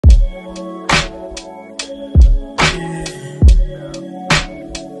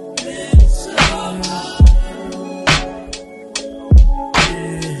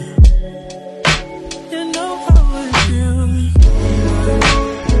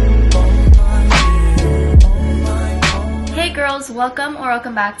girls,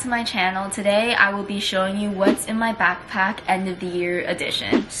 welcome back to my channel. Today I will be showing you what's in my backpack end of the year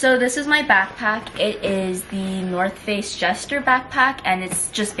edition. So this is my backpack. It is the North Face Jester backpack and it's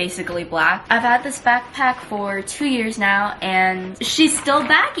just basically black. I've had this backpack for 2 years now and she's still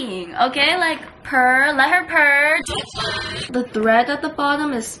bagging, okay? Like, purr, let her purr. The thread at the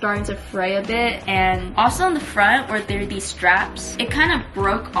bottom is starting to fray a bit, and also on the front where there are these straps, it kind of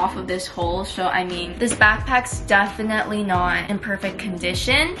broke off of this hole. So I mean, this backpack's definitely not in perfect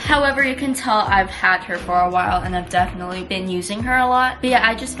condition. However, you can tell I've had her for a while and I've definitely been using her a lot. But yeah,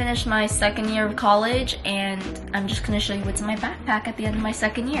 I just finished my second year of college and I'm just gonna show you what's in my backpack at the end of my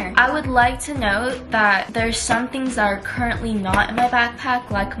second year. I would like to note that there's some things that are currently not in my backpack,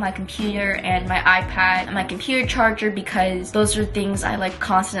 like my computer and my iPad and my computer charger, because those are things I like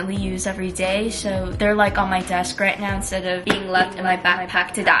constantly use every day, so they're like on my desk right now instead of being left in my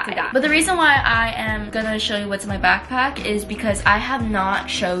backpack to die. But the reason why I am gonna show you what's in my backpack is because I have not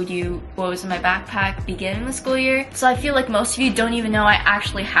showed you what was in my backpack beginning of the school year, so I feel like most of you don't even know I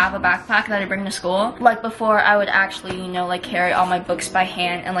actually have a backpack that I bring to school. Like before, I would actually, you know, like carry all my books by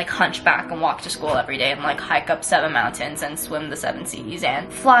hand and like hunch back and walk to school every day and like hike up 7 mountains and swim the 7 seas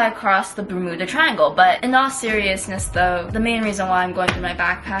and fly across the Bermuda Triangle. But in all seriousness though, the main reason why I'm going through my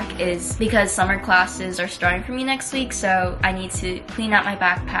backpack is because summer classes are starting for me next week, so I need to clean out my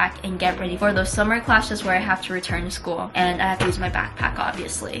backpack and get ready for those summer classes where I have to return to school and I have to use my backpack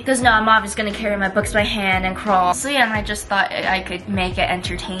obviously. Because no, I'm obviously gonna carry my books by hand and crawl. So yeah, and I just thought I could make it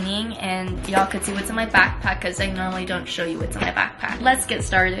entertaining and y'all could see what's in my backpack because I normally don't show you what's in my backpack. Let's get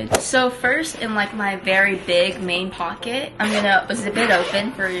started. So first, in like my very big main pocket, I'm gonna zip it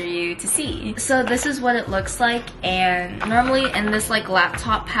open for you to see. So this is what it looks like, and normally in this like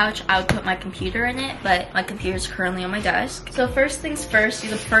laptop pouch I would put my computer in it, but my computer's currently on my desk. So first things first,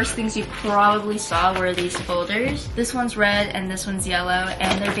 the first things you probably saw were these folders. This one's red and this one's yellow,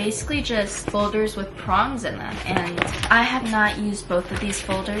 and they're basically just folders with prongs in them, and I have not used both of these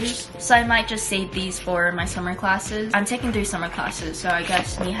folders, so I might just save these for my summer classes. I'm taking 3 summer classes, so I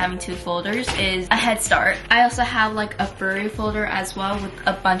guess me having 2 folders is a head start. I also have like a furry folder as well with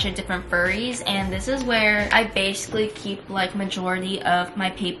a bunch of different furries, and this is where I basically keep like majority of my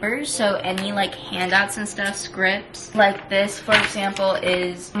papers. So any like handouts and stuff, scripts, like this for example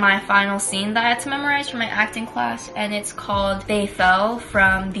is my final scene that I had to memorize for my acting class, and it's called They Fell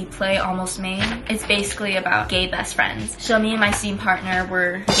from the play Almost Maine. It's basically about gay best friends. So me and my scene partner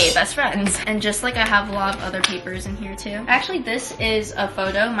were gay best friends, and just like I have a lot of other papers in here too. Actually, this is a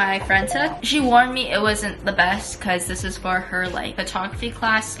photo my friend took. She warned me it wasn't the best because this is for her like photography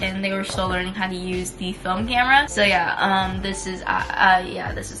class and they were still learning how to use the film camera. So yeah, this is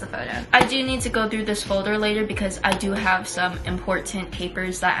the photo. I do need to go through this folder later because I do have some important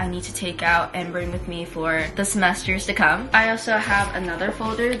papers that I need to take out and bring with me for the semesters to come. I also have another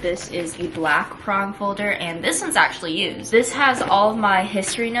folder. This is a black prong folder, and this one's actually used. This has all of my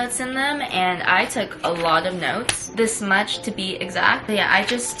history notes in them, and I took a lot of notes, this much to be exact. But yeah, I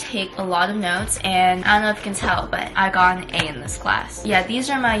just take a lot of notes, and I don't know if you can tell, but I got an A in this class. Yeah, these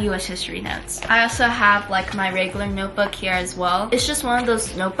are my US history notes. I also have like my regular notebook here as well. It's just one of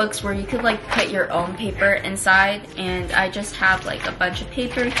those notebooks where you could like put your own paper inside, and I just have like a bunch of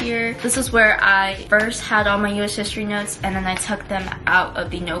paper here. This is where I first had all my US history notes, and then I took them out of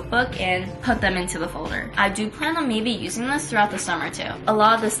the notebook and put them into the folder. I do plan on maybe using this throughout the summer too. A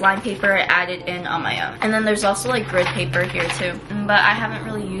lot of this line paper I added in on my own. And then there's also like grid paper here too. But I haven't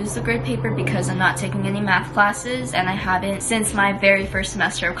really used the grid paper because I'm not taking any math classes, and I haven't since my very first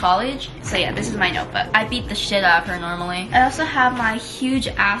semester of college. So yeah, this is my notebook. I beat the shit out of her normally. I also have my huge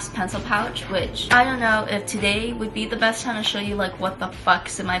ass pencil pouch, which I don't know if today would be the best time to show you like what the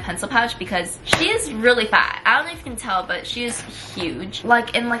fuck's in my pencil pouch because she is really fat. I don't know if you can tell, but she is huge.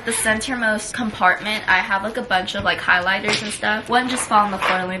 Like in like the centermost compartment, I have like a bunch of like highlighters and stuff. One just fell on the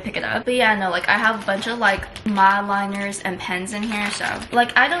floor, let me pick it up. But yeah, no, like I have a bunch of like mile liners and pens in here, so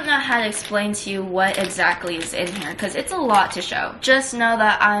like I don't know how to explain to you what exactly is in here because it's a lot to show. Just know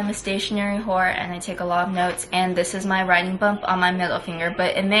that I'm a stationery whore and I take a lot of notes, and this is my writing bump on my middle finger,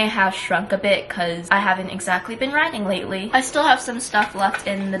 but it may have shrunk a bit because I haven't exactly been writing lately. I still have some stuff left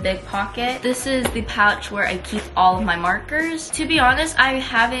in the big pocket. This is the pouch where I keep all of my markers. To be honest, I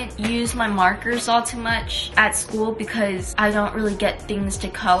haven't used my markers all too much at school because I don't really get things to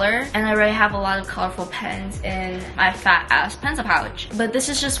color, and I already have a lot of colorful pens in my fat ass pencil a pouch. But this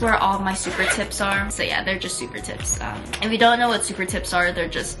is just where all of my super tips are. So yeah, they're just super tips. If you don't know what super tips are, they're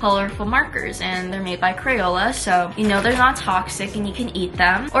just colorful markers and they're made by Crayola. So you know they're not toxic and you can eat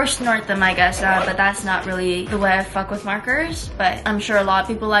them or snort them, I guess. But that's not really the way I fuck with markers. But I'm sure a lot of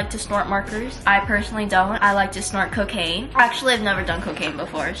people like to snort markers. I personally don't. I like to snort cocaine. Actually, I've never done cocaine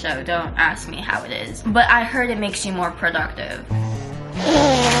before, so don't ask me how it is. But I heard it makes you more productive.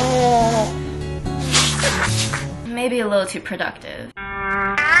 Maybe a little too productive.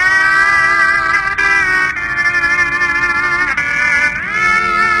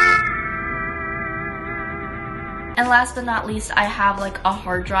 And last but not least, I have like a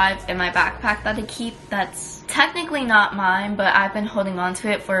hard drive in my backpack that I keep that's technically not mine, but I've been holding on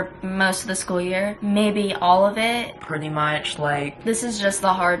to it for most of the school year. Maybe all of it. Pretty much, like, this is just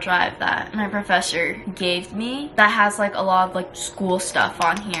the hard drive that my professor gave me that has like a lot of like school stuff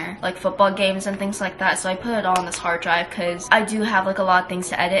on here, like football games and things like that. So I put it all on this hard drive because I do have like a lot of things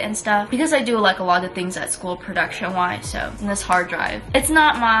to edit and stuff, because I do like a lot of things at school production wise. So in this hard drive, it's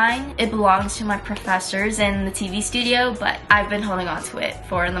not mine, it belongs to my professors in the TV studio, but I've been holding on to it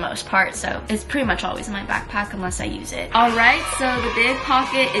for the most part, so it's pretty much always in my backpack unless I use it. Alright, so the big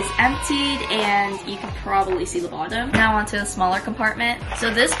pocket is emptied and you can probably see the bottom. Now onto the smaller compartment.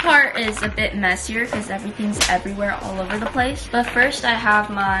 So this part is a bit messier because everything's everywhere all over the place. But first I have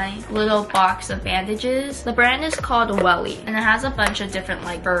my little box of bandages. The brand is called Welly and it has a bunch of different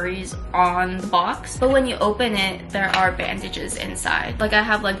like furries on the box. But when you open it, there are bandages inside. Like I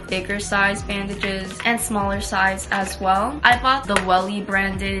have like bigger size bandages and smaller size as well. I bought the Welly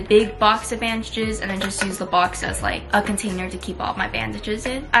branded big box of bandages and I just used the box as like a container to keep all of my bandages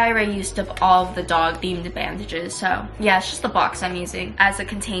in. I already used up all of the dog themed bandages, so yeah, it's just the box I'm using as a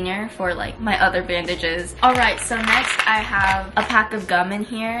container for like my other bandages. Alright, so next I have a pack of gum in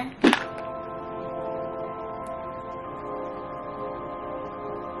here.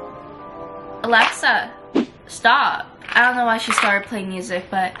 Alexa, stop. I don't know why she started playing music,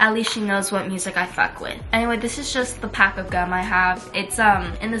 but at least she knows what music I fuck with. Anyway, this is just the pack of gum I have. It's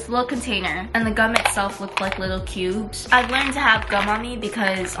in this little container, and the gum itself looks like little cubes. I've learned to have gum on me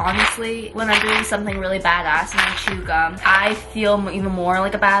because honestly, when I'm doing something really badass and I chew gum, I feel even more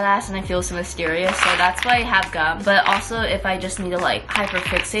like a badass and I feel so mysterious, so that's why I have gum. But also if I just need to like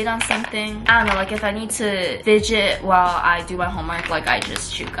hyperfixate on something, I don't know, like if I need to fidget while I do my homework, like I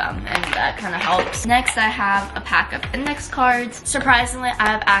just chew gum and that kind of helps. Next I have a pack of index cards. Surprisingly,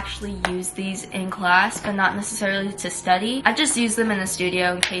 I've actually used these in class, but not necessarily to study. I just use them in the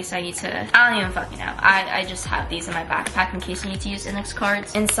studio in case I need to, I don't even fucking know. I just have these in my backpack in case I need to use index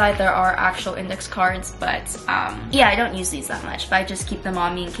cards. Inside there are actual index cards, but yeah, I don't use these that much, but I just keep them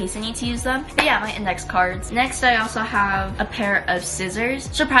on me in case I need to use them. But yeah, my index cards. Next, I also have a pair of scissors.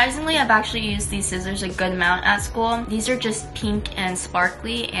 Surprisingly, I've actually used these scissors a good amount at school. These are just pink and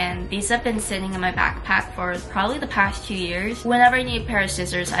sparkly, and these have been sitting in my backpack for probably the past 2 years. Whenever I need a pair of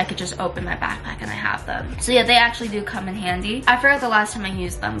scissors, I could just open my backpack and I have them. So yeah, they actually do come in handy. I forgot the last time I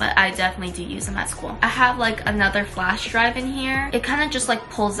used them, but I definitely do use them at school. I have like another flash drive in here. It kind of just like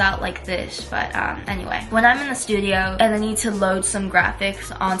pulls out like this, but anyway. When I'm in the studio and I need to load some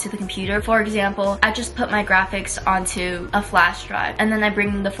graphics onto the computer, for example, I just put my graphics onto a flash drive and then I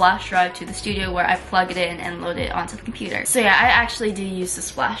bring the flash drive to the studio where I plug it in and load it onto the computer. So yeah, I actually do use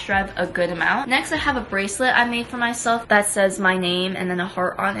this flash drive a good amount. Next, I have a bracelet I made for myself that says my name and then a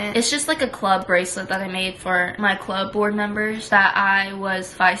heart on it. It's just like a club bracelet that I made for my club board members that I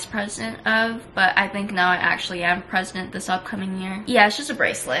was vice president of, but I think now I actually am president this upcoming year. Yeah, it's just a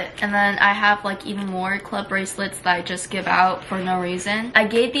bracelet. And then I have like even more club bracelets that I just give out for no reason. I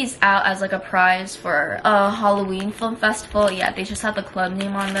gave these out as like a prize for a Halloween film festival. Yeah, they just have the club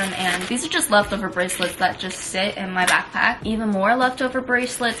name on them, and these are just leftover bracelets that just sit in my backpack. Even more leftover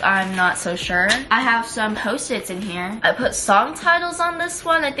bracelets, I'm not so sure. I have some post-its in here. I put song titles on this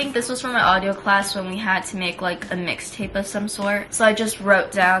one. I think this was from my audio class when we had to make like a mixtape of some sort. So I just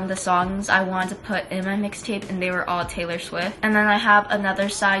wrote down the songs I wanted to put in my mixtape, and they were all Taylor Swift. And then I have another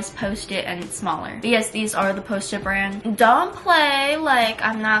size post-it and it's smaller. But yes, these are the post-it brand. Don't play like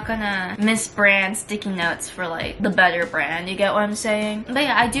I'm not gonna misbrand sticky notes for like the better brand. You get what I'm saying? But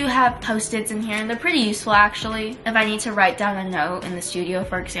yeah, I do have post-its in here and they're pretty useful actually. If I need to write down a note in the studio,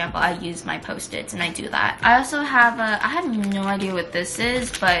 for example, I use my post-its and I do that. I also have I have no idea what this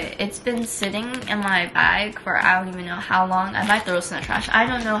is, but it's been sitting in my bag for I don't even know how long. I might throw this in the trash. I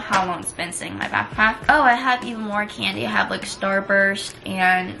don't know how long it's been sitting in my backpack. Oh, I have even more candy. I have like Starburst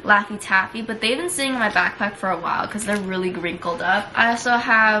and Laffy Taffy, but they've been sitting in my backpack for a while because they're really wrinkled up. I also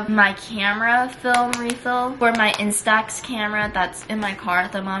have my camera film refill for my Instax camera that's in my car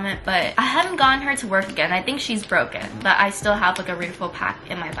at the moment, but I haven't gotten her to work again. I think she's broken, but I still have like a refill pack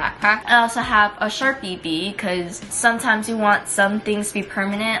in my backpack. I also have a Sharpie bee because sometimes you want some things to be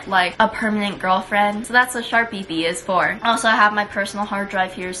permanent, like a permanent girlfriend. So that's what Sharpie bee is for. Also, I have my personal hard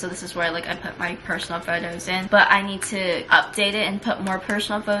drive here, so this is where like I put my personal photos in, but I need to update it and put more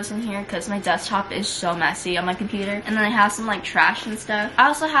personal photos in here because my desktop is so messy on my computer. And then I have some like trash and stuff. I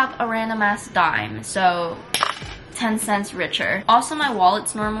also have a random ass dime, so 10 cents richer. Also, my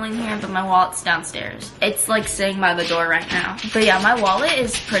wallet's normally in here, but my wallet's downstairs. It's like sitting by the door right now. But yeah, my wallet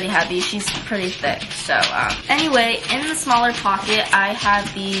is pretty heavy. She's pretty thick. So anyway, in the smaller pocket, I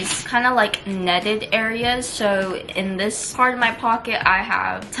have these kind of like netted areas. So in this part of my pocket, I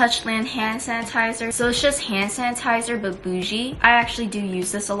have Touchland hand sanitizer. So it's just hand sanitizer, but bougie. I actually do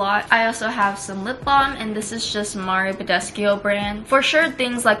use this a lot. I also have some lip balm, and this is just Mario Badescu brand. For sure,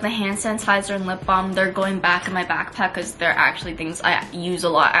 things like the hand sanitizer and lip balm, they're going back in my backpack because they're actually things I use a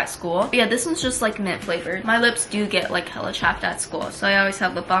lot at school. But yeah, this one's just like mint flavored. My lips do get like hella chapped at school, so I always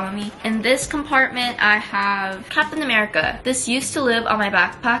have lip balm on me. In this compartment, I have Captain America. This used to live on my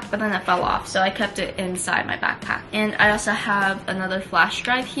backpack, but then it fell off, so I kept it inside my backpack. And I also have another flash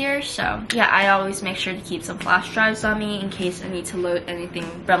drive here, so yeah, I always make sure to keep some flash drives on me in case I need to load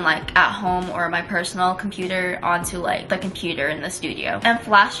anything from like at home or my personal computer onto like the computer in the studio. And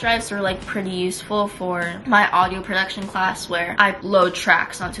flash drives were like pretty useful for my audio production class where I load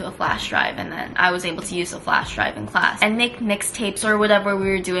tracks onto a flash drive, and then I was able to use a flash drive in class and make mixtapes or whatever we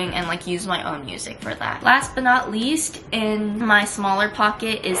were doing and like use my own music for that. Last but not least, in my smaller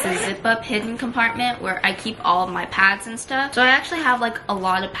pocket is the zip up hidden compartment where I keep all of my pads and stuff. So I actually have like a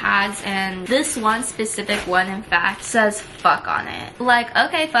lot of pads, and this one specific one in fact says fuck on it. Like,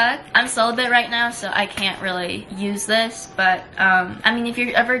 okay, fuck. I'm celibate right now, so I can't really use this, but I mean, if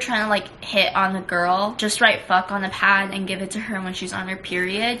you're ever trying to like hit on a girl, just write fuck on a pad and give it to her when she's on her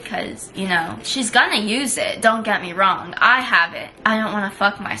period, because you know she's gonna use it. Don't get me wrong, I have it. I don't want to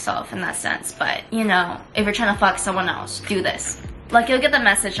fuck myself in that sense, but you know, if you're trying to fuck someone else, do this. Like, you'll get the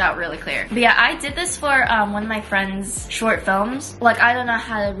message out really clear. But yeah, I did this for one of my friend's short films. Like, I don't know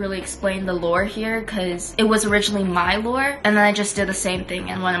how to really explain the lore here because it was originally my lore, and then I just did the same thing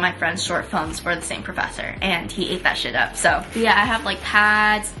in one of my friend's short films for the same professor, and he ate that shit up. So yeah, I have like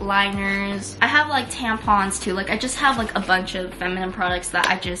pads, liners, I have like tampons too. Like, I just have like a bunch of feminine products that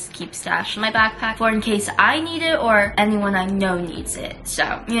I just keep stashed in my backpack for in case I need it or anyone I know needs it.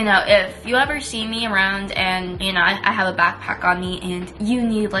 So, you know, if you ever see me around and, you know, I have a backpack on me and you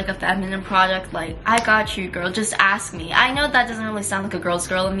need like a feminine product, like, I got you, girl, just ask me. I know that doesn't really sound like a girl's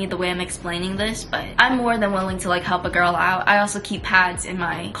girl in me the way I'm explaining this, but I'm more than willing to like help a girl out. I also keep pads in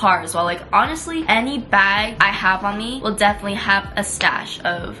my car as well. Like, honestly, any bag I have on me will definitely have a stash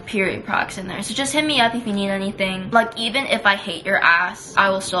of period products in there. So just hit me up if you need anything. Like, even if I hate your ass,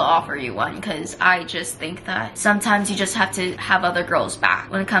 I will still offer you one, because I just think that sometimes you just have to have other girls back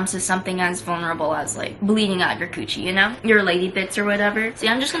when it comes to something as vulnerable as like bleeding out your coochie, you know? Your lady bits or whatever. So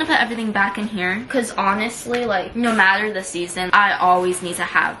yeah, I'm just gonna put everything back in here because honestly, like, no matter the season, I always need to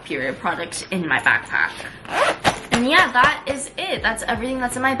have period products in my backpack. And yeah, that is it. That's everything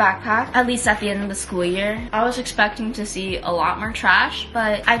that's in my backpack, at least at the end of the school year. I was expecting to see a lot more trash,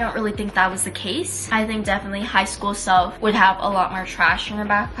 but I don't really think that was the case. I think definitely high school self would have a lot more trash in her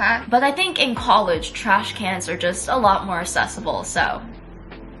backpack. But I think in college, trash cans are just a lot more accessible, so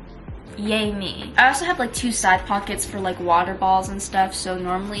yay me. I also have like two side pockets for like water balls and stuff, so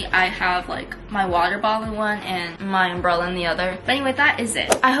normally I have like my water bottle in one and my umbrella in the other. But anyway, that is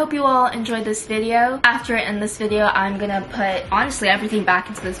it. I hope you all enjoyed this video. After I end this video, I'm gonna put honestly everything back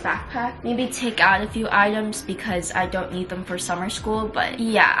into this backpack. Maybe take out a few items because I don't need them for summer school, but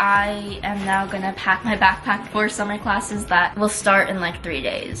yeah, I am now gonna pack my backpack for summer classes that will start in like 3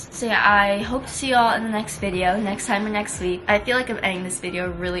 days. So yeah, I hope to see you all in the next video, next time or next week. I feel like I'm ending this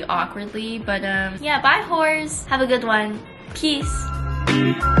video really awkwardly, but yeah, bye whores. Have a good one. Peace.